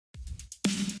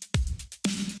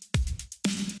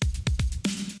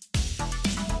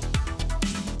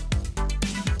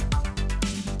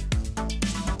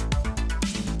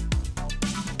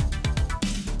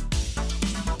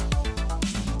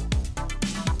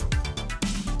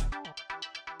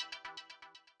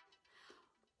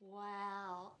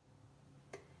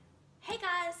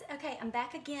Okay, I'm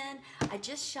back again. I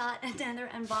just shot another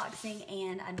unboxing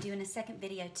and I'm doing a second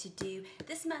video to do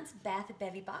this month's Bath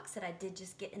BEVY box that I did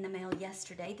just get in the mail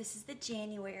yesterday. This is the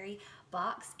January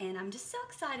box and I'm just so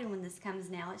excited when this comes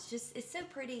now. It's so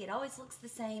pretty. It always looks the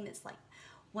same. It's like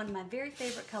one of my very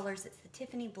favorite colors. It's the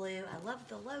Tiffany blue. I love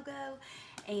the logo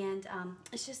and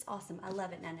it's just awesome. I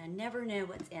love it and I never know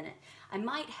what's in it. I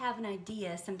might have an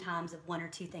idea sometimes of one or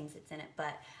two things that's in it,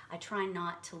 but I try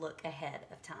not to look ahead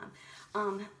of time.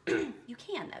 You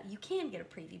can though. You can get a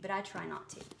preview, but I try not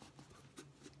to.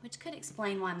 Which could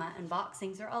explain why my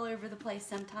unboxings are all over the place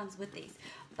sometimes with these.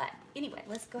 But anyway,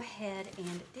 let's go ahead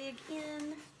and dig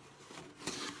in.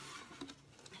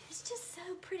 It's just so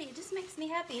pretty. It just makes me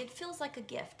happy. It feels like a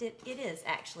gift. It is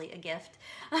actually a gift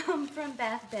from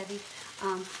Bath BEVY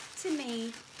to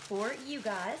me, for you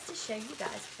guys, to show you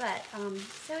guys. But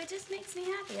so it just makes me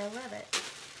happy. I love it.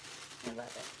 I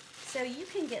love it. So you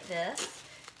can get this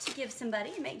to give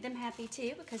somebody and make them happy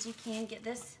too, because you can get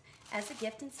this as a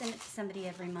gift and send it to somebody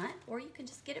every month, or you can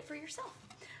just get it for yourself.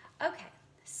 Okay,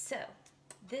 so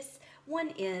this one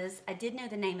is, I did know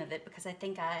the name of it because I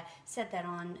think I said that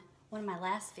on one of my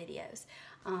last videos,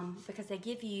 because they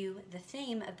give you the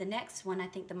theme of the next one, I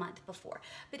think the month before.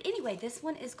 But anyway, this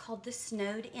one is called the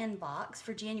Snowed In box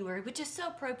for January, which is so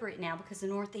appropriate now because the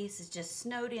Northeast is just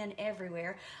snowed in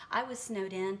everywhere. I was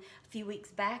snowed in a few weeks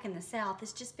back in the South.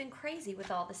 It's just been crazy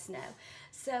with all the snow.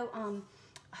 So,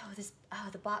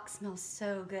 the box smells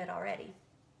so good already.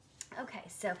 Okay,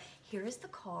 so here is the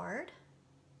card.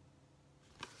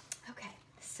 Okay.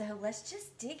 So let's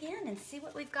just dig in and see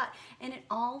what we've got. And it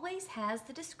always has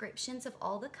the descriptions of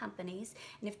all the companies,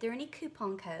 and if there are any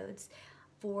coupon codes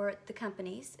for the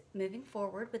companies moving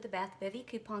forward with the Bath BEVY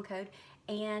coupon code,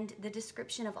 and the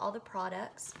description of all the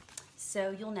products,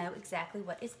 so you'll know exactly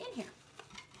what is in here.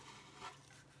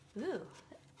 Ooh.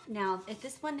 Now, if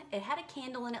this one, it had a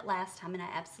candle in it last time and I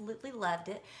absolutely loved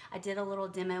it. I did a little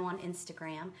demo on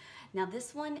Instagram. Now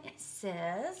this one, it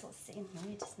says, let's see, let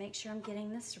me just make sure I'm getting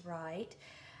this right.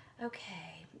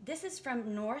 Okay, this is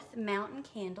from North Mountain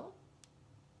Candle.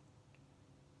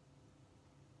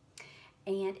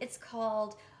 And it's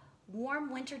called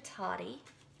Warm Winter Toddy,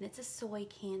 and it's a soy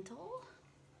candle.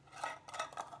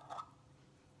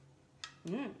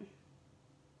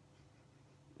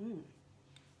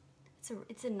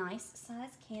 It's a nice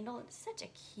size candle. It's such a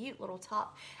cute little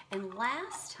top. And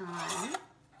last time,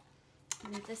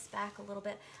 move this back a little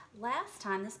bit. Last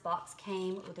time this box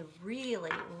came with a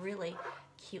really, really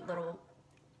cute little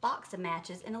box of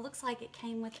matches, and it looks like it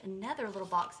came with another little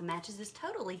box of matches. It's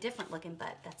totally different looking,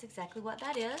 but that's exactly what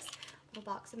that is.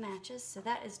 Little box of matches. So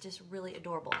that is just really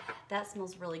adorable. That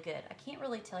smells really good. I can't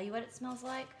really tell you what it smells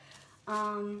like.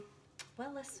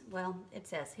 Well, it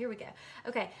says, here we go.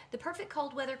 Okay, the perfect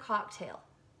cold weather cocktail.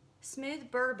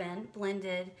 Smooth bourbon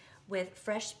blended with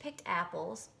fresh picked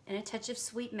apples and a touch of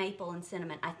sweet maple and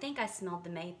cinnamon. I think I smelled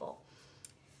the maple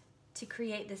to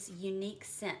create this unique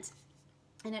scent.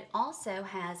 And it also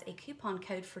has a coupon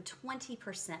code for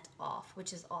 20% off,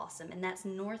 which is awesome. And that's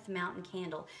North Mountain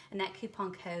Candle. And that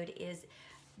coupon code is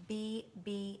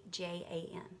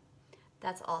BBJAN.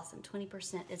 That's awesome.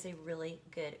 20% is a really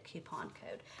good coupon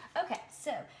code. Okay,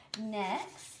 so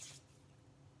next.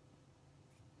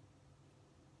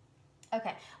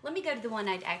 Okay, let me go to the one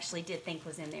I actually did think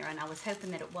was in there, and I was hoping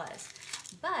that it was.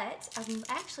 But I'm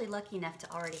actually lucky enough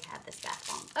to already have this bath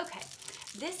bomb. Okay,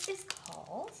 this is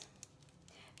called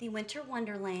the Winter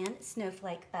Wonderland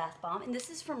Snowflake Bath Bomb, and this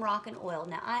is from Rock and Oil.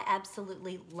 Now, I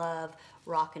absolutely love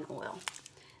Rock and Oil.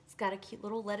 It's got a cute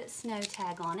little Let It Snow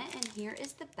tag on it, and here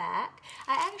is the back.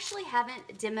 I actually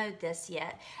haven't demoed this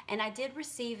yet, and I did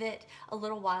receive it a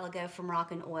little while ago from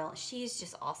Rock and Oil. She's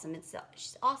just awesome.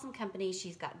 She's an awesome company.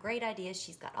 She's got great ideas.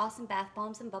 She's got awesome bath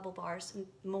bombs and bubble bars and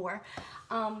more.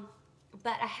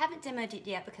 But I haven't demoed it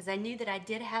yet because I knew that I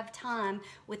did have time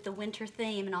with the winter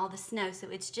theme and all the snow, so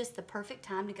it's just the perfect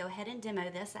time to go ahead and demo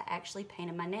this. I actually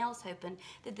painted my nails hoping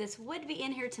that this would be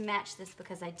in here to match this,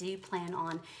 because I do plan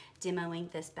on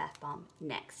demoing this bath bomb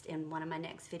next. In one of my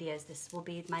next videos, this will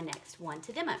be my next one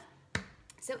to demo.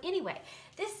 So anyway,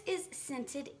 this is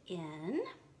scented in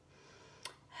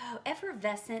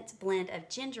effervescent blend of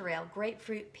ginger ale,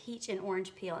 grapefruit, peach, and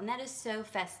orange peel. And that is so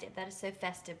festive. That is so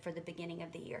festive for the beginning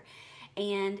of the year.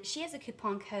 And she has a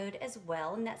coupon code as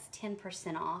well, and that's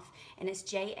 10% off. And it's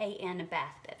JAN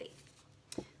Bath BEVY.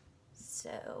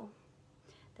 So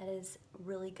that is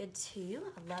really good too.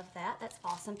 I love that. That's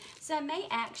awesome. So I may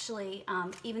actually,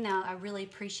 even though I really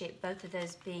appreciate both of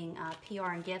those being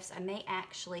PR and gifts, I may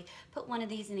actually put one of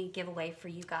these in a giveaway for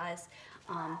you guys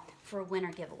for a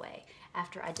winner giveaway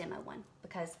after I demo one,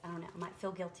 because I don't know, I might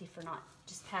feel guilty for not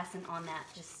just passing on that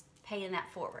just paying that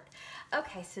forward.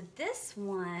 Okay, so this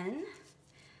one,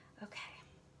 okay,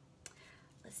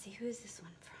 let's see, who is this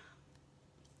one from?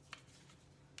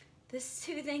 This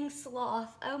Soothing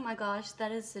Sloth. Oh my gosh,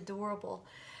 that is adorable.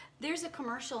 There's a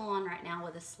commercial on right now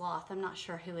with a sloth. I'm not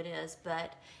sure who it is,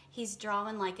 but he's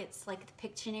drawing like it's like the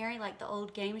Pictionary, like the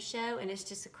old game show, and it's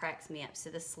just, it cracks me up. So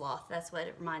the sloth, that's what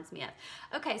it reminds me of.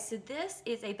 Okay, so this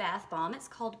is a bath bomb. It's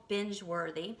called Binge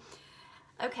Worthy.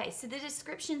 Okay, so the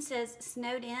description says,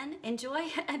 snowed in, enjoy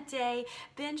a day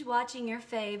binge watching your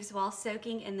faves while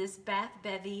soaking in this Bath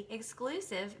BEVY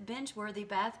exclusive binge-worthy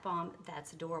bath bomb.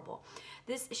 That's adorable.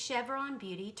 This chevron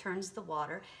beauty turns the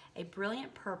water a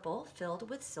brilliant purple filled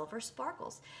with silver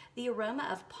sparkles. The aroma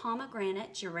of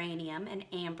pomegranate, geranium, and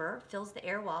amber fills the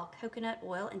air while coconut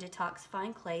oil and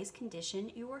detoxifying clays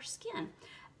condition your skin.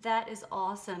 That is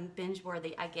awesome, binge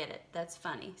worthy. I get it. That's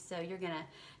funny. So you're gonna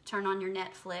turn on your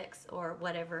Netflix or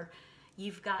whatever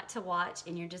you've got to watch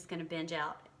and you're just gonna binge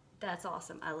out. That's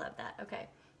awesome. I love that. Okay.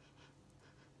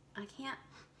 I can't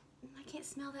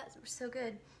smell that. It's so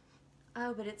good.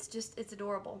 Oh, but it's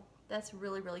adorable. That's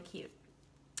really, really cute.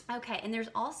 Okay, and there's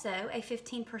also a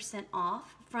 15%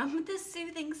 off from the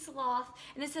Soothing Sloth,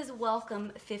 and it says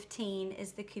welcome 15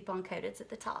 is the coupon code. It's at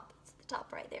the top. It's at the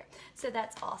top right there. So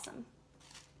that's awesome.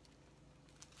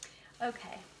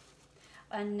 Okay,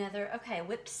 okay,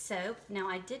 whipped soap. Now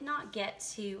I did not get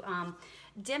to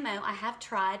demo. I have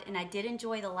tried and I did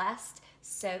enjoy the last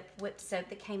whipped soap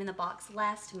that came in the box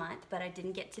last month, but I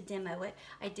didn't get to demo it.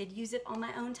 I did use it on my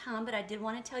own time, but I did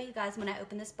want to tell you guys when I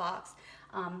opened this box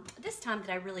this time that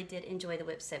I really did enjoy the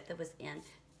whipped soap that was in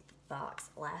the box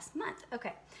last month.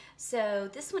 Okay, so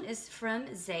this one is from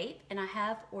Zape, and I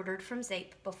have ordered from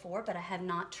Zape before, but I have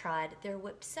not tried their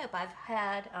whipped soap. I've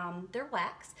had their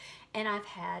wax and I've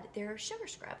had their sugar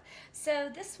scrub.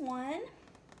 So this one,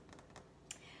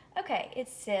 okay, it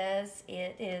says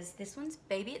this one's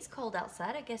Baby It's Cold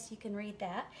Outside. I guess you can read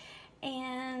that.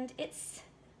 And it's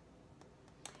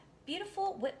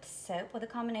beautiful whipped soap with a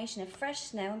combination of fresh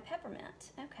snow and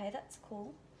peppermint. Okay, that's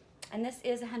cool. And this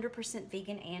is 100%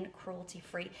 vegan and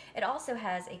cruelty-free. It also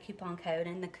has a coupon code,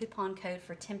 and the coupon code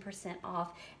for 10%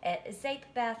 off at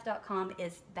zapebath.com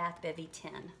is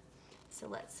BathBevy10. So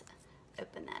let's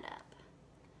open that up.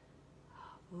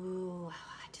 Ooh,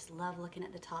 I just love looking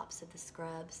at the tops of the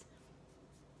scrubs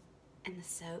and the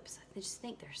soaps. I just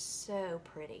think they're so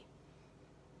pretty.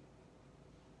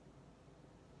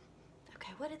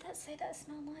 Okay, what did that say that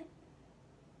smelled like?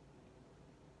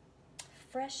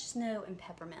 Fresh snow and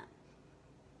peppermint.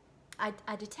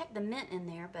 I detect the mint in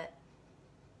there, but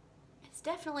it's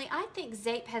definitely, I think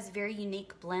Zape has very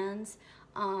unique blends.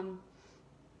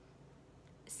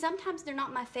 Sometimes they're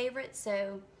not my favorite,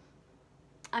 so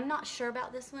I'm not sure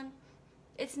about this one.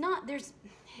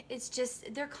 It's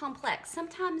just, they're complex.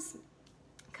 Sometimes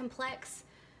complex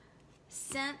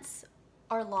scents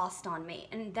are lost on me,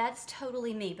 and that's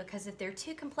totally me, because if they're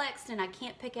too complex and I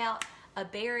can't pick out a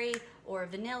berry or a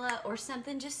vanilla or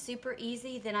something just super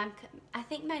easy, then I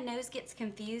think my nose gets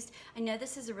confused. I know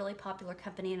this is a really popular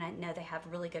company and I know they have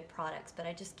really good products, but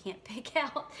I just can't pick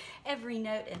out every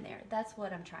note in there. That's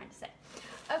what I'm trying to say.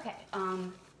 Okay,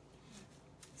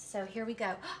 so here we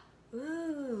go.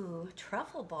 Ooh,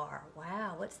 truffle bar.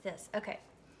 Wow, what's this? Okay,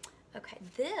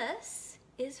 this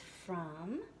is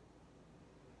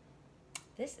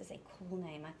this is a cool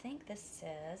name. I think this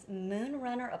says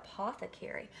Moonrunner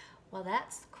Apothecary. Well,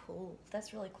 that's cool.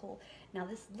 That's really cool. Now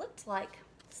this looked like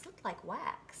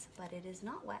wax, but it is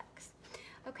not wax.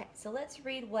 Okay, so let's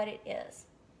read what it is.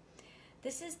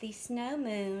 This is the Snow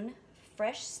Moon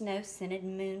Fresh Snow Scented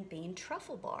Moonbeam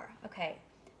Truffle Bar. Okay,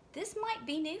 this might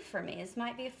be new for me. This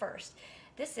might be a first.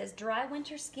 This says dry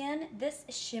winter skin. This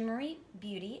shimmery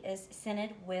beauty is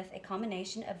scented with a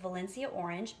combination of Valencia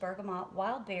orange, bergamot,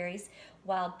 wild berries,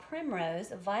 wild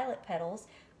primrose, violet petals,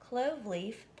 clove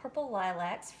leaf, purple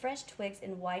lilacs, fresh twigs,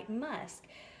 and white musk.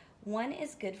 One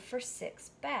is good for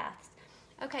 6 baths.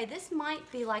 Okay, this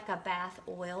might be like a bath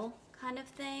oil kind of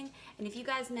thing, and if you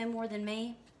guys know more than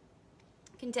me,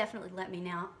 you can definitely let me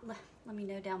know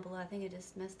down below. I think I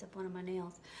just messed up one of my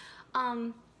nails.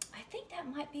 I think that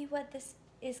might be what this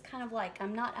is kind of like.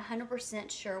 I'm not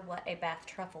 100% sure what a bath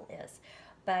truffle is,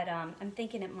 but I'm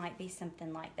thinking it might be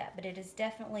something like that. But it is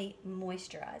definitely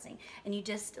moisturizing, and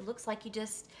it looks like you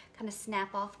just kind of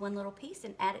snap off one little piece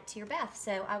and add it to your bath.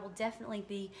 So I will definitely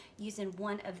be using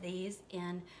one of these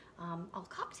in, I'll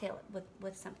cocktail it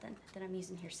with something that I'm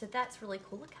using here. So that's really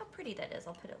cool. Look how pretty that is.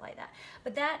 I'll put it like that.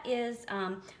 But that is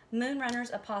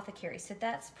Moonrunner's Apothecary. So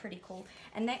that's pretty cool.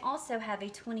 And they also have a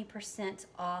 20%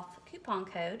 off coupon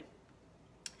code.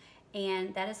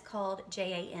 and that is called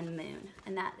Jan Moon,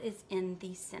 and that is in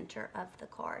the center of the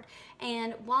card.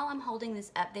 And while I'm holding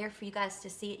this up there for you guys to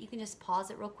see it, you can just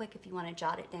pause it real quick if you want to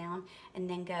jot it down, and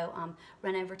then go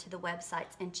run over to the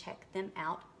websites and check them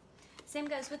out. Same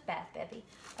goes with Bath BEVY.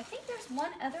 I think there's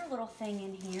one other little thing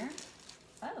in here.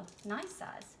 Oh, nice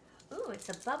size. Ooh, it's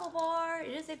a bubble bar.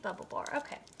 It is a bubble bar.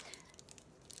 Okay.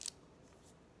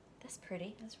 That's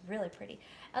pretty. That's really pretty.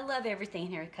 I love everything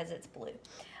here because it's blue.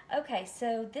 Okay,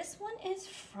 so this one is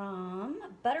from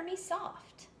Butter Me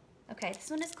Soft. Okay, this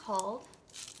one is called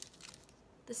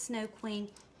the Snow Queen.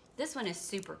 This one is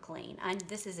super clean.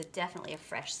 This is definitely a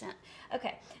fresh scent.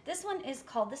 Okay, this one is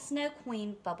called the Snow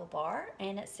Queen Bubble Bar,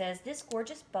 and it says, this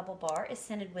gorgeous bubble bar is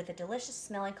scented with a delicious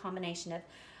smelling combination of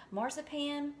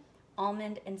marzipan,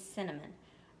 almond, and cinnamon.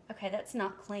 Okay, that's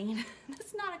not clean.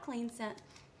 That's not a clean scent.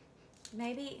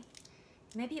 Maybe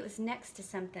it was next to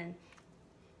something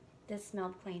that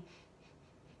smelled clean.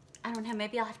 I don't know,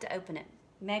 maybe I'll have to open it.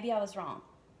 Maybe I was wrong,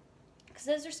 because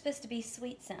those are supposed to be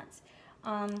sweet scents.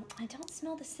 I don't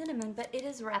smell the cinnamon, but it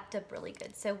is wrapped up really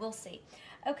good, so we'll see.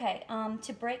 Okay,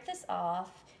 to break this off,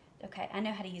 okay, I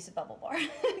know how to use a bubble bar.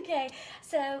 Okay,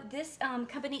 so this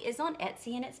company is on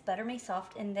Etsy, and it's Butter Me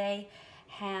Soft, and they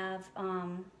have,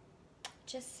 it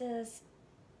just says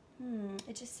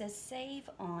save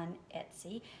on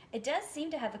Etsy. It does seem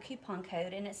to have a coupon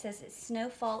code, and it says it's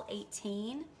Snowfall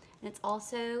 18, and it's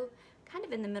also kind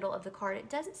of in the middle of the card. It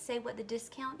doesn't say what the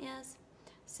discount is,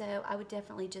 so I would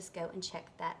definitely just go and check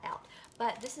that out.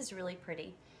 But this is really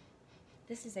pretty.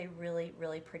 This is a really,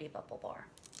 really pretty bubble bar.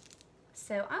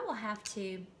 So I will have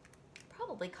to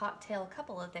probably cocktail a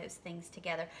couple of those things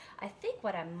together. I think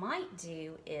what I might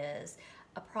do is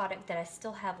a product that I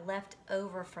still have left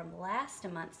over from last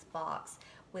month's box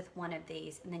with one of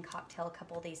these, and then cocktail a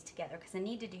couple of these together, because I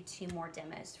need to do 2 more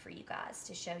demos for you guys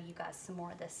to show you guys some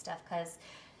more of this stuff, because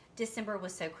December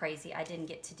was so crazy. I didn't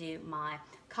get to do my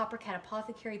Copper Cat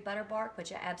Apothecary Butter Bark,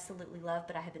 which I absolutely love,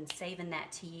 but I have been saving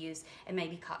that to use and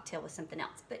maybe cocktail with something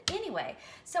else. But anyway,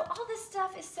 so all this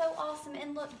stuff is so awesome,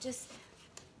 and look, just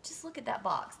look at that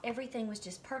box. Everything was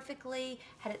just perfectly,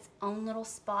 had its own little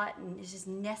spot, and it's just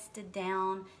nested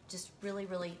down, just really,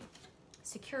 really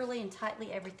securely and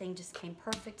tightly. Everything just came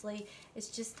perfectly.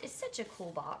 It's such a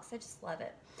cool box. I just love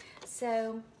it.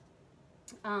 So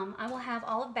I will have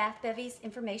all of Bath BEVY's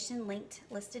information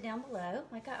listed down below,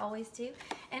 like I always do.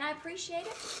 And I appreciate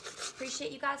it.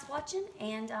 Appreciate you guys watching.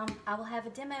 And I will have a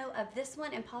demo of this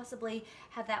one and possibly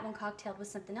have that one cocktailed with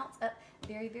something else up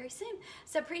very, very soon.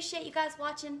 So appreciate you guys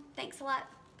watching. Thanks a lot.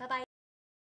 Bye-bye.